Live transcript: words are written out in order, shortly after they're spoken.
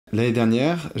L'année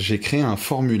dernière, j'ai créé un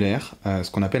formulaire, ce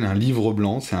qu'on appelle un livre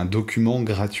blanc. C'est un document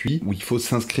gratuit où il faut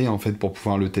s'inscrire en fait pour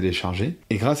pouvoir le télécharger.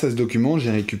 Et grâce à ce document,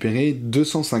 j'ai récupéré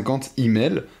 250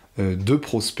 emails de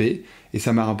prospects et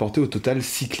ça m'a rapporté au total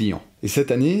 6 clients. Et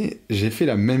cette année, j'ai fait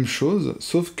la même chose,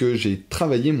 sauf que j'ai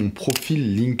travaillé mon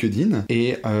profil LinkedIn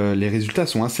et les résultats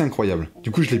sont assez incroyables.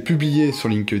 Du coup, je l'ai publié sur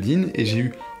LinkedIn et j'ai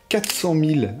eu 400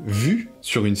 000 vues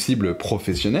sur une cible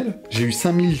professionnelle. J'ai eu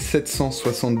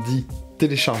 5770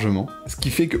 téléchargements, ce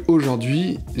qui fait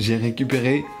qu'aujourd'hui, j'ai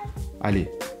récupéré, allez,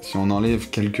 si on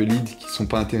enlève quelques leads qui sont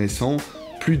pas intéressants,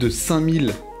 plus de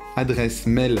 5000 adresses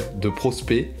mail de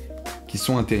prospects qui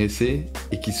sont intéressés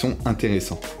et qui sont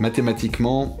intéressants.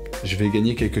 Mathématiquement, je vais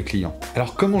gagner quelques clients.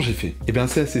 Alors comment j'ai fait? Eh bien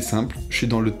c'est assez simple, je suis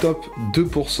dans le top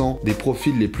 2% des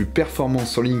profils les plus performants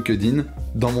sur LinkedIn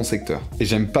dans mon secteur. Et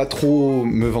j'aime pas trop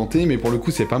me vanter, mais pour le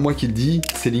coup c'est pas moi qui le dis,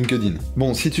 c'est LinkedIn.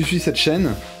 Bon, si tu suis cette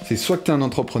chaîne, c'est soit que t'es un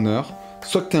entrepreneur,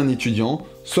 soit que t'es un étudiant,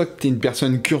 soit que t'es une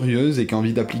personne curieuse et qui a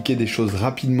envie d'appliquer des choses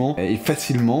rapidement et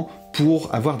facilement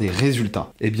pour avoir des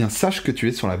résultats. Eh bien sache que tu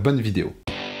es sur la bonne vidéo.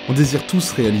 On désire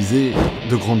tous réaliser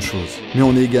de grandes choses, mais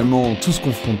on est également tous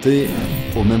confrontés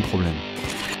au même problème.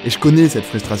 Et je connais cette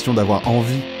frustration d'avoir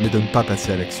envie, mais de ne pas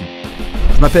passer à l'action.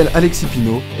 Je m'appelle Alexis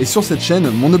Pineaud, et sur cette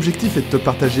chaîne, mon objectif est de te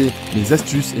partager mes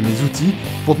astuces et mes outils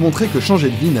pour te montrer que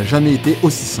changer de vie n'a jamais été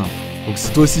aussi simple. Donc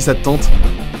si toi aussi ça te tente,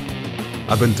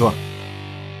 abonne-toi.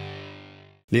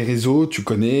 Les réseaux, tu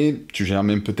connais, tu gères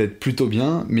même peut-être plutôt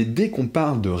bien, mais dès qu'on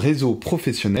parle de réseau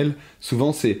professionnel,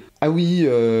 souvent c'est « Ah oui,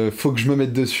 faut que je me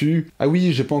mette dessus. Ah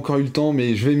oui, j'ai pas encore eu le temps,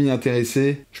 mais je vais m'y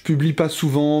intéresser. Je publie pas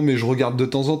souvent, mais je regarde de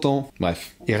temps en temps. »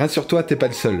 Bref. Et rassure-toi, t'es pas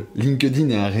le seul. LinkedIn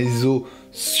est un réseau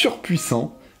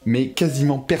surpuissant, mais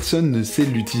quasiment personne ne sait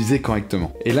l'utiliser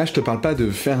correctement. Et là, je te parle pas de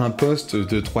faire un post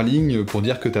de 3 lignes pour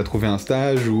dire que t'as trouvé un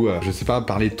stage ou, je sais pas,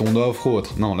 parler de ton offre ou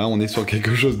autre. Non, là, on est sur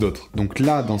quelque chose d'autre. Donc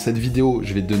là, dans cette vidéo,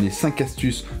 je vais te donner 5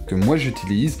 astuces que moi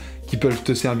j'utilise, qui peuvent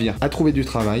te servir à trouver du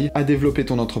travail, à développer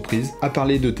ton entreprise, à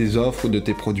parler de tes offres ou de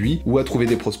tes produits, ou à trouver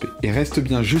des prospects. Et reste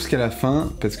bien jusqu'à la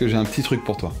fin, parce que j'ai un petit truc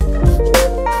pour toi.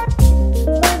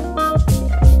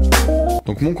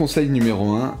 Donc mon conseil numéro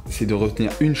 1, c'est de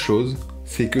retenir une chose,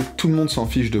 c'est que tout le monde s'en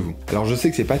fiche de vous. Alors je sais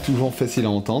que c'est pas toujours facile à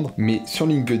entendre, mais sur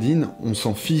LinkedIn, on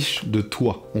s'en fiche de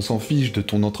toi. On s'en fiche de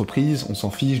ton entreprise, on s'en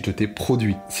fiche de tes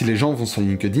produits. Si les gens vont sur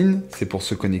LinkedIn, c'est pour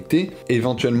se connecter,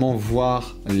 éventuellement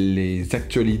voir les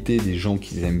actualités des gens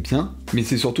qu'ils aiment bien, mais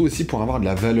c'est surtout aussi pour avoir de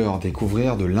la valeur,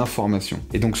 découvrir de l'information.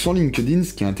 Et donc sur LinkedIn,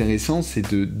 ce qui est intéressant, c'est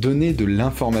de donner de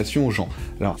l'information aux gens.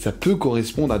 Alors ça peut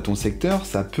correspondre à ton secteur,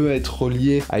 ça peut être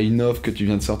relié à une offre que tu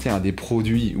viens de sortir, à des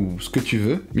produits ou ce que tu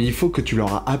veux, mais il faut que tu leur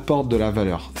apportes de la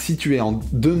valeur. Si tu es en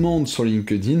demande sur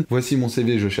LinkedIn, voici mon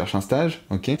CV, je cherche un stage,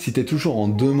 ok? Si tu es toujours en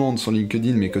demande sur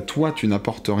LinkedIn, mais que toi tu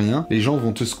n'apportes rien, les gens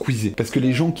vont te squeezer. Parce que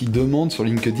les gens qui demandent sur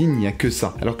LinkedIn, il n'y a que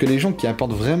ça. Alors que les gens qui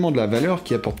apportent vraiment de la valeur,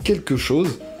 qui apportent quelque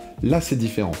chose, là c'est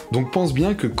différent. Donc pense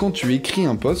bien que quand tu écris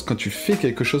un post, quand tu fais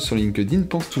quelque chose sur LinkedIn,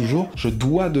 pense toujours je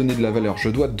dois donner de la valeur, je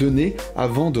dois donner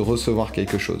avant de recevoir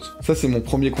quelque chose. Ça c'est mon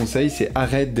premier conseil, c'est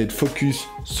arrête d'être focus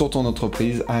sur ton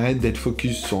entreprise, arrête d'être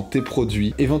focus sur tes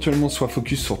produits, éventuellement sois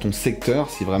focus sur ton secteur,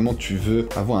 si vraiment tu veux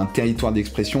avoir un territoire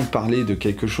d'expression, parler de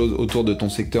quelque chose autour de ton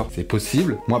secteur, c'est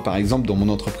possible. Moi par exemple dans mon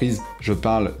entreprise, je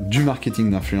parle du marketing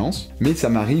d'influence, mais ça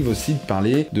m'arrive aussi de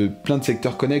parler de plein de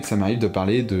secteurs connexes, ça m'arrive de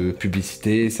parler de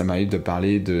publicité, ça m'arrive de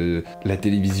parler de la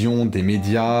télévision, des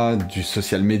médias, du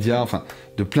social media, enfin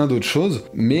de plein d'autres choses,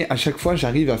 mais à chaque fois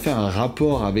j'arrive à faire un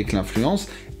rapport avec l'influence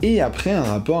et après un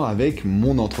rapport avec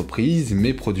mon entreprise,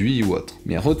 mes produits ou autres.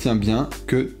 Mais retiens bien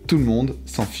que tout le monde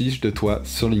s'en fiche de toi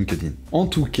sur LinkedIn. En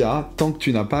tout cas, tant que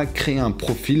tu n'as pas créé un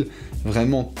profil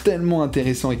vraiment tellement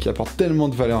intéressant et qui apporte tellement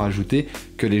de valeur ajoutée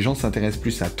que les gens s'intéressent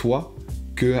plus à toi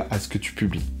que à ce que tu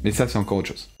publies. Mais ça c'est encore autre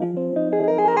chose.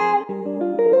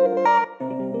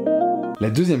 La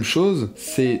deuxième chose,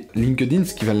 c'est LinkedIn,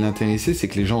 ce qui va l'intéresser, c'est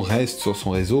que les gens restent sur son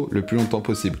réseau le plus longtemps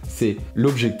possible. C'est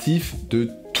l'objectif de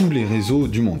tous les réseaux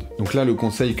du monde. Donc là, le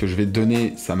conseil que je vais te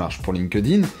donner, ça marche pour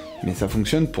LinkedIn, mais ça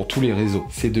fonctionne pour tous les réseaux.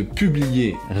 C'est de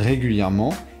publier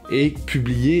régulièrement et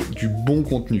publier du bon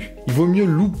contenu. Il vaut mieux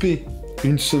louper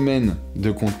une semaine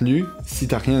de contenu si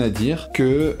t'as rien à dire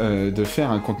que de faire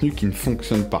un contenu qui ne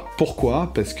fonctionne pas.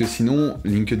 Pourquoi? Parce que sinon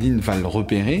LinkedIn va le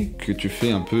repérer que tu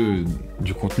fais un peu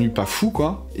du contenu pas fou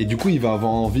quoi, et du coup il va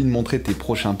avoir envie de montrer tes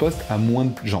prochains posts à moins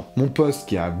de gens. Mon post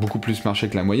qui a beaucoup plus marché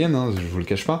que la moyenne, hein, je vous le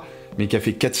cache pas, mais qui a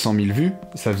fait 400 000 vues,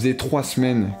 ça faisait 3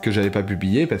 semaines que j'avais pas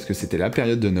publié parce que c'était la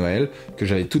période de Noël, que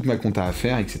j'avais toute ma compta à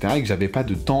faire, etc. et que j'avais pas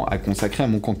de temps à consacrer à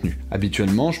mon contenu.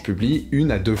 Habituellement, je publie 1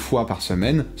 à 2 fois par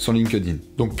semaine sur LinkedIn.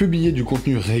 Donc publier du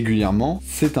contenu régulièrement,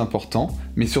 c'est important,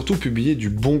 mais surtout publier du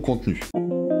bon contenu.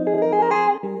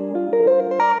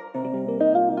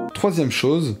 Troisième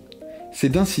chose, c'est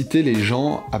d'inciter les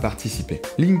gens à participer.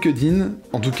 LinkedIn,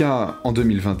 en tout cas en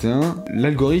 2021,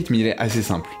 l'algorithme il est assez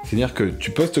simple. C'est-à-dire que tu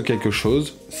postes quelque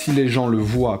chose, si les gens le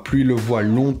voient, plus ils le voient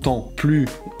longtemps, plus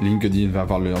LinkedIn va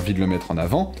avoir envie de le mettre en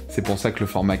avant. C'est pour ça que le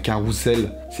format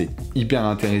carrousel, c'est hyper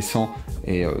intéressant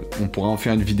et on pourra en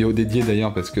faire une vidéo dédiée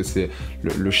d'ailleurs parce que c'est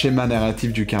le schéma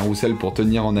narratif du carrousel pour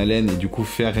tenir en haleine et du coup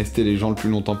faire rester les gens le plus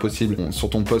longtemps possible. Sur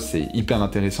ton post, c'est hyper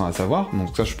intéressant à savoir,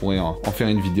 donc ça je pourrais en faire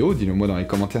une vidéo, dis-le moi dans les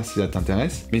commentaires si ça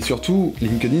t'intéresse. Mais surtout,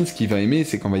 LinkedIn, ce qu'il va aimer,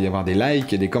 c'est qu'on va y avoir des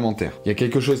likes et des commentaires. Il y a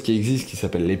quelque chose qui existe qui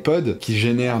s'appelle les pods, qui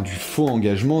génère du faux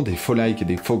engagement, des faux likes et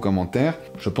des faux commentaires.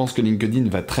 Je pense que LinkedIn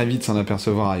va très vite s'en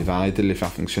apercevoir et va arrêter de les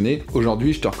faire fonctionner.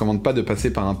 Aujourd'hui, je te recommande pas de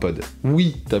passer par un pod.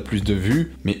 Oui, t'as plus de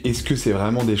vues, mais est-ce que c'est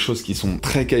vraiment des choses qui sont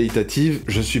très qualitatives?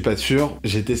 Je suis pas sûr.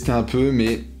 J'ai testé un peu,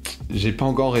 mais j'ai pas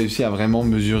encore réussi à vraiment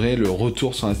mesurer le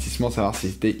retour sur investissement, savoir si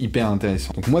c'était hyper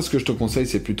intéressant. Donc moi, ce que je te conseille,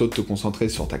 c'est plutôt de te concentrer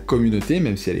sur ta communauté,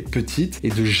 même si elle est petite, et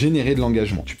de générer de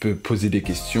l'engagement. Tu peux poser des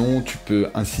questions, tu peux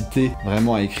inciter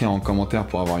vraiment à écrire en commentaire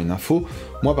pour avoir une info.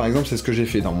 Moi, par exemple, c'est ce que j'ai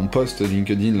fait dans mon post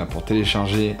LinkedIn là, pour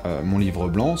télécharger mon livre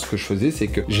blanc. Ce que je faisais, c'est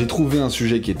que j'ai trouvé un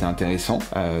sujet qui était intéressant.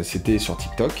 C'était sur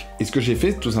TikTok. Et ce que j'ai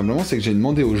fait, tout simplement, c'est que j'ai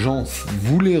demandé aux gens s'ils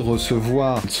voulaient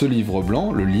recevoir ce livre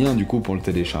blanc, le lien du coup pour le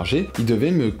télécharger, ils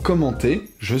devaient me commenter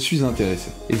 « Je suis intéressé ».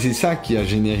 Et c'est ça qui a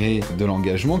généré de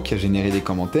l'engagement, qui a généré des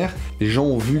commentaires. Les gens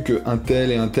ont vu que un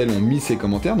tel et un tel ont mis ces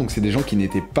commentaires, donc c'est des gens qui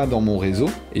n'étaient pas dans mon réseau.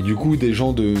 Et du coup, des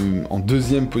gens en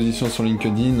deuxième position sur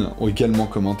LinkedIn ont également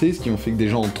commenté, ce qui ont fait que des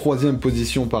gens en troisième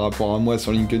position par rapport à moi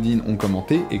sur LinkedIn ont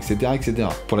commenté, etc., etc.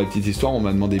 Pour la petite histoire, on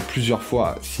m'a demandé plusieurs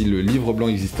fois si le livre blanc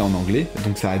existait en anglais,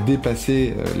 donc ça a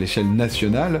dépassé l'échelle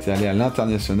nationale, c'est allé à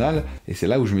l'international, et c'est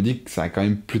là où je me dis que ça a quand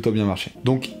même plutôt bien marché.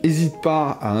 Donc, n'hésite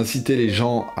pas à inciter les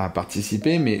gens à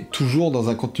participer, mais toujours dans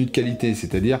un contenu de qualité,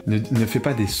 c'est-à-dire ne fais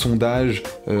pas des sondages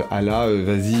à la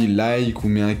vas-y, like ou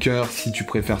mets un cœur si tu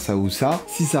préfères ça ou ça.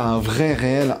 Si ça a un vrai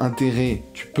réel intérêt,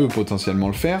 tu peux potentiellement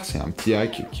le faire, c'est un petit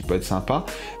hack qui peut être sympa.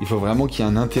 Il faut vraiment qu'il y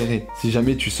ait un intérêt. Si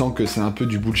jamais tu sens que c'est un peu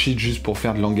du bullshit juste pour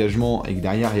faire de l'engagement et que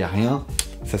derrière il n'y a rien,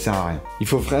 ça sert à rien. Il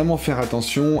faut vraiment faire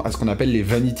attention à ce qu'on appelle les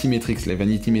vanity metrics. Les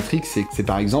vanity metrics, c'est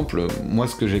par exemple, moi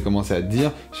ce que j'ai commencé à te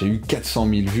dire, j'ai eu 400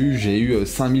 000 vues, j'ai eu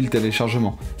 5000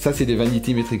 téléchargements. Ça c'est des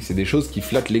vanity metrics, c'est des choses qui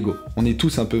flattent l'ego. On est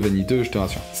tous un peu vaniteux, je te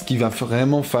rassure. Ce qu'il va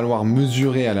vraiment falloir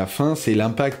mesurer à la fin, c'est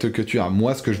l'impact que tu as.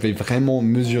 Moi, ce que je vais vraiment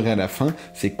mesurer à la fin,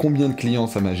 c'est combien de clients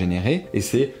ça m'a généré, et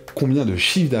c'est combien de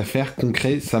chiffre d'affaires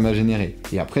concret ça m'a généré.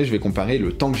 Et après, je vais comparer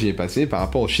le temps que j'y ai passé par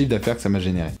rapport au chiffre d'affaires que ça m'a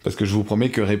généré. Parce que je vous promets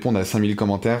que répondre à 5000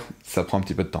 commentaires, ça prend un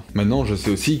petit peu de temps. Maintenant, je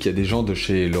sais aussi qu'il y a des gens de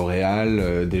chez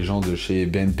L'Oréal, des gens de chez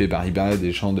BNP Paribas,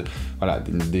 des gens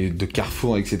de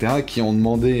Carrefour, etc. qui ont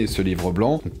demandé ce livre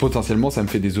blanc. Donc, potentiellement, ça me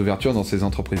fait des ouvertures dans ces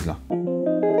entreprises-là.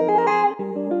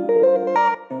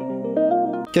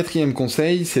 Quatrième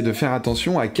conseil, c'est de faire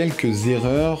attention à quelques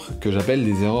erreurs que j'appelle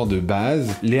des erreurs de base.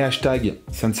 Les hashtags,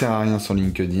 ça ne sert à rien sur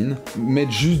LinkedIn.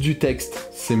 Mettre juste du texte,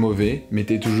 c'est mauvais.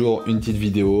 Mettez toujours une petite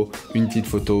vidéo, une petite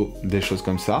photo, des choses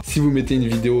comme ça. Si vous mettez une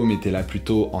vidéo, mettez-la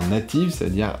plutôt en native,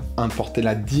 c'est-à-dire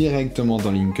importez-la directement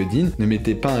dans LinkedIn. Ne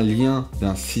mettez pas un lien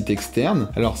d'un site externe.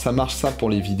 Alors ça marche ça pour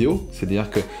les vidéos, c'est-à-dire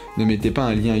que ne mettez pas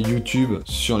un lien YouTube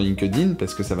sur LinkedIn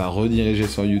parce que ça va rediriger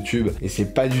sur YouTube et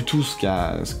c'est pas du tout ce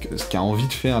qu'a envie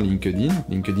de faire LinkedIn.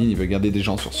 LinkedIn, il veut garder des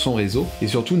gens sur son réseau. Et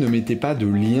surtout, ne mettez pas de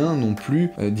lien non plus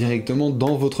directement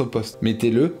dans votre post.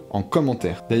 Mettez-le en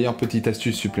commentaire. D'ailleurs, petite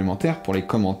astuce supplémentaire pour les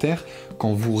commentaires,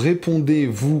 quand vous répondez,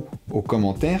 vous, aux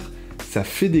commentaires, ça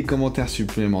fait des commentaires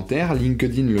supplémentaires,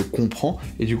 LinkedIn le comprend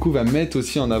et du coup va mettre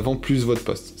aussi en avant plus votre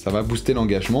post. Ça va booster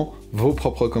l'engagement, vos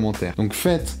propres commentaires. Donc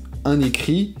faites un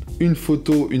écrit, une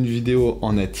photo, une vidéo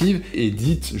en native et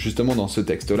dites justement dans ce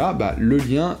texte-là, le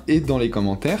lien est dans les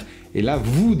commentaires et là,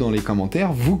 vous, dans les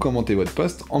commentaires, vous commentez votre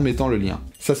post en mettant le lien.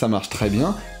 Ça marche très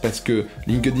bien parce que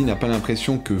LinkedIn n'a pas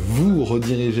l'impression que vous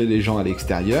redirigez les gens à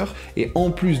l'extérieur et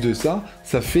en plus de ça,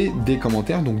 ça fait des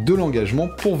commentaires, donc de l'engagement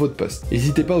pour votre post.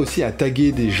 N'hésitez pas aussi à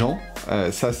taguer des gens,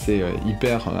 ça c'est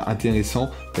hyper intéressant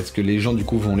parce que les gens du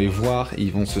coup vont les voir et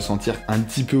ils vont se sentir un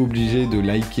petit peu obligés de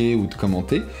liker ou de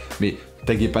commenter, mais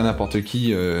taguez pas n'importe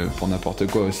qui pour n'importe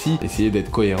quoi aussi. Essayez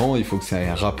d'être cohérent, il faut que ça ait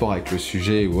un rapport avec le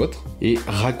sujet ou autre. Et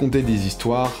raconter des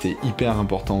histoires, c'est hyper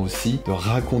important aussi. De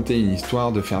raconter une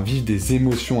histoire, de faire vivre des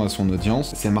émotions à son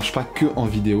audience. Ça marche pas que en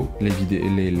vidéo,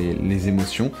 les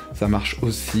émotions. Ça marche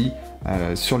aussi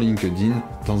sur LinkedIn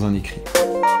dans un écrit.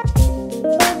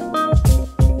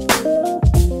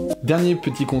 Dernier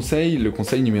petit conseil, le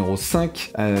conseil numéro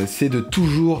 5, c'est de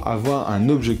toujours avoir un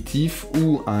objectif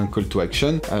ou un call to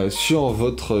action sur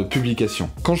votre publication.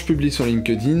 Quand je publie sur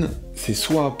LinkedIn, c'est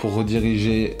soit pour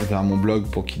rediriger vers mon blog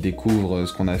pour qu'ils découvrent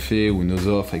ce qu'on a fait ou nos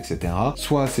offres, etc.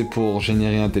 Soit c'est pour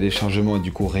générer un téléchargement et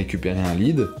du coup récupérer un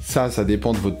lead. Ça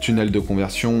dépend de votre tunnel de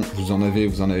conversion. Vous en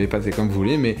avez pas, c'est comme vous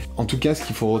voulez. Mais en tout cas, ce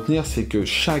qu'il faut retenir, c'est que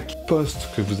chaque post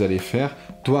que vous allez faire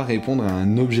doit répondre à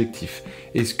un objectif.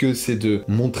 Est-ce que c'est de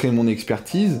montrer mon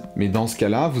expertise? Mais dans ce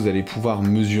cas-là, vous allez pouvoir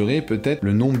mesurer peut-être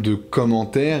le nombre de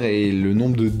commentaires et le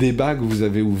nombre de débats que vous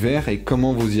avez ouverts et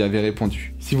comment vous y avez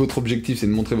répondu. Si votre objectif c'est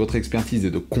de montrer votre expertise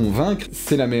et de convaincre,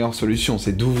 c'est la meilleure solution,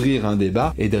 c'est d'ouvrir un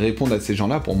débat et de répondre à ces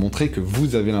gens-là pour montrer que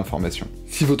vous avez l'information.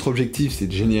 Si votre objectif c'est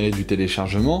de générer du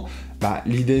téléchargement,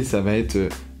 l'idée ça va être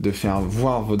de faire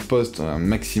voir votre post à un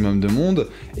maximum de monde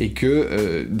et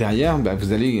que derrière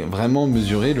vous allez vraiment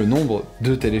mesurer le nombre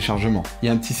de téléchargements. Il y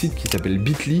a un petit site qui s'appelle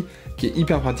Bitly qui est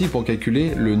hyper pratique pour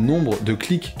calculer le nombre de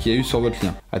clics qu'il y a eu sur votre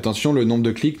lien. Attention, le nombre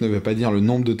de clics ne veut pas dire le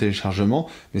nombre de téléchargements,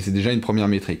 mais c'est déjà une première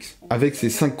métrique. Avec ces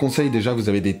 5 conseils, déjà, vous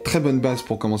avez des très bonnes bases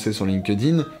pour commencer sur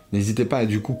LinkedIn. N'hésitez pas à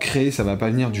du coup créer, ça va pas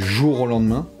venir du jour au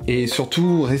lendemain. Et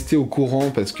surtout, restez au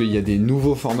courant parce qu'il y a des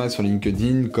nouveaux formats sur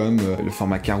LinkedIn comme le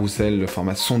format carousel, le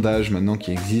format sondage maintenant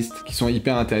qui existent, qui sont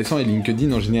hyper intéressants et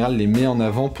LinkedIn en général les met en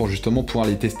avant pour justement pouvoir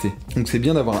les tester. Donc c'est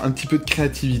bien d'avoir un petit peu de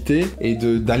créativité et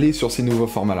d'aller sur ces nouveaux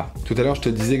formats-là. Tout à l'heure, je te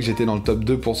disais que j'étais dans le top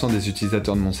 2% des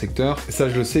utilisateurs de mon secteur. Ça,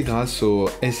 je le sais grâce au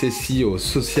SSI, au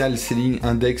Social Selling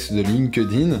Index de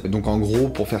LinkedIn. Donc en gros,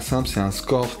 pour faire simple, c'est un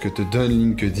score que te donne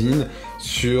LinkedIn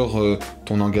sur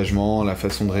ton engagement, la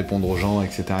façon de répondre aux gens,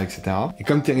 etc. etc. Et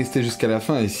comme tu es resté jusqu'à la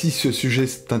fin, et si ce sujet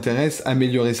t'intéresse,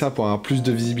 améliorer ça pour avoir plus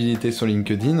de visibilité sur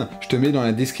LinkedIn, je te mets dans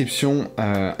la description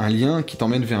un lien qui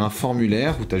t'emmène vers un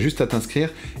formulaire où tu as juste à t'inscrire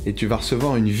et tu vas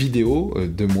recevoir une vidéo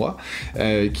de moi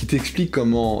qui t'explique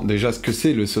comment, déjà ce que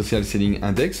c'est le Social Selling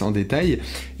Index en détail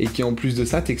et qui en plus de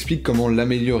ça t'explique comment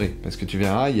l'améliorer. Parce que tu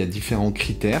verras, il y a différents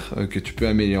critères que tu peux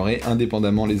améliorer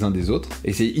indépendamment les uns des autres.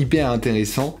 Et c'est hyper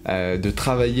intéressant de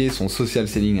travailler son Social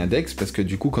Selling Index parce que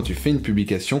du coup quand tu fais une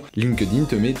publication, LinkedIn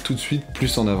te met tout de suite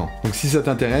plus en avant. Donc si ça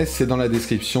t'intéresse, c'est dans la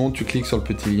description, tu cliques sur le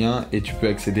petit lien et tu peux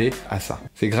accéder à ça.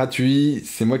 C'est gratuit,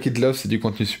 c'est moi qui te l'offre, c'est du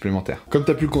contenu supplémentaire. Comme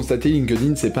tu as pu le constater,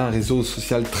 LinkedIn c'est pas un réseau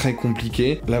social très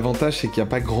compliqué. L'avantage c'est qu'il n'y a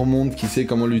pas grand monde qui sait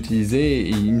comment l'utiliser et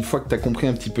une fois que tu as compris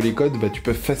un petit peu les codes, tu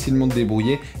peux facilement te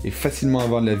débrouiller et facilement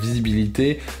avoir de la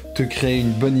visibilité, te créer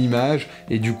une bonne image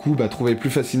et du coup trouver plus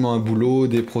facilement un boulot,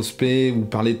 des prospects ou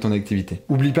parler de ton activité.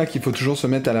 Oublie pas qu'il faut toujours se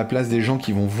mettre à la place des gens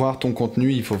qui vont voir ton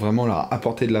contenu, il faut vraiment leur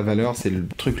apporter de la valeur, c'est le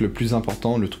truc le plus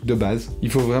important, le truc de base. Il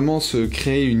faut vraiment se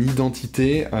créer une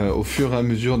identité au fur et à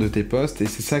mesure de tes posts et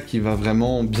c'est ça qui va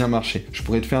vraiment bien marcher. Je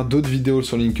pourrais te faire d'autres vidéos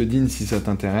sur LinkedIn si ça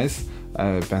t'intéresse.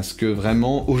 Parce que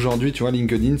vraiment aujourd'hui tu vois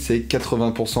LinkedIn c'est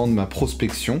 80% de ma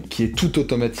prospection qui est tout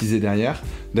automatisé derrière.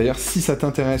 D'ailleurs si ça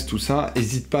t'intéresse tout ça,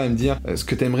 n'hésite pas à me dire ce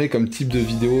que tu aimerais comme type de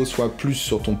vidéo, soit plus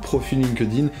sur ton profil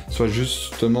LinkedIn, soit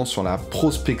justement sur la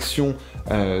prospection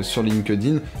sur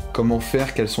LinkedIn, comment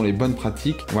faire, quelles sont les bonnes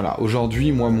pratiques. Voilà,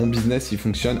 aujourd'hui moi mon business il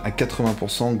fonctionne à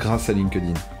 80% grâce à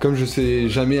LinkedIn. Comme je sais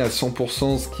jamais à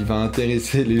 100% ce qui va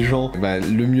intéresser les gens,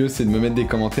 le mieux c'est de me mettre des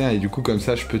commentaires et du coup comme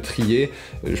ça je peux trier,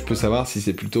 je peux savoir si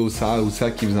c'est plutôt ça ou ça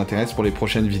qui vous intéresse pour les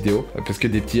prochaines vidéos, parce que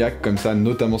des petits hacks comme ça,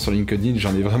 notamment sur LinkedIn,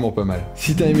 j'en ai vraiment pas mal.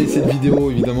 Si t'as aimé cette vidéo,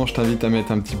 évidemment je t'invite à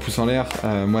mettre un petit pouce en l'air,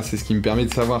 moi c'est ce qui me permet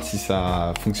de savoir si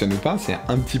ça fonctionne ou pas, c'est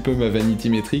un petit peu ma vanity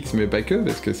metrics mais pas que,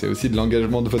 parce que c'est aussi de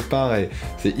l'engagement de votre part et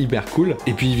c'est hyper cool.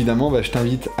 Et puis évidemment je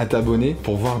t'invite à t'abonner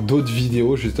pour voir d'autres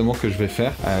vidéos justement que je vais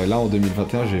faire. Là en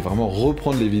 2021 je vais vraiment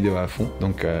reprendre les vidéos à fond,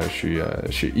 donc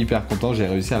je suis hyper content, j'ai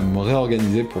réussi à me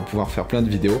réorganiser pour pouvoir faire plein de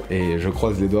vidéos et je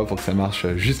croise les doigts pour que ça marche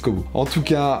jusqu'au bout. En tout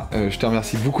cas, je te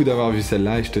remercie beaucoup d'avoir vu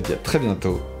celle-là et je te dis à très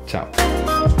bientôt. Ciao.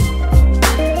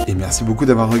 Et merci beaucoup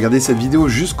d'avoir regardé cette vidéo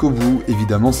jusqu'au bout.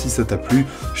 Évidemment, si ça t'a plu,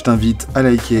 je t'invite à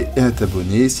liker et à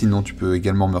t'abonner. Sinon, tu peux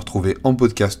également me retrouver en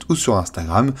podcast ou sur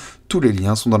Instagram. Tous les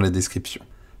liens sont dans la description.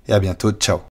 Et à bientôt, ciao.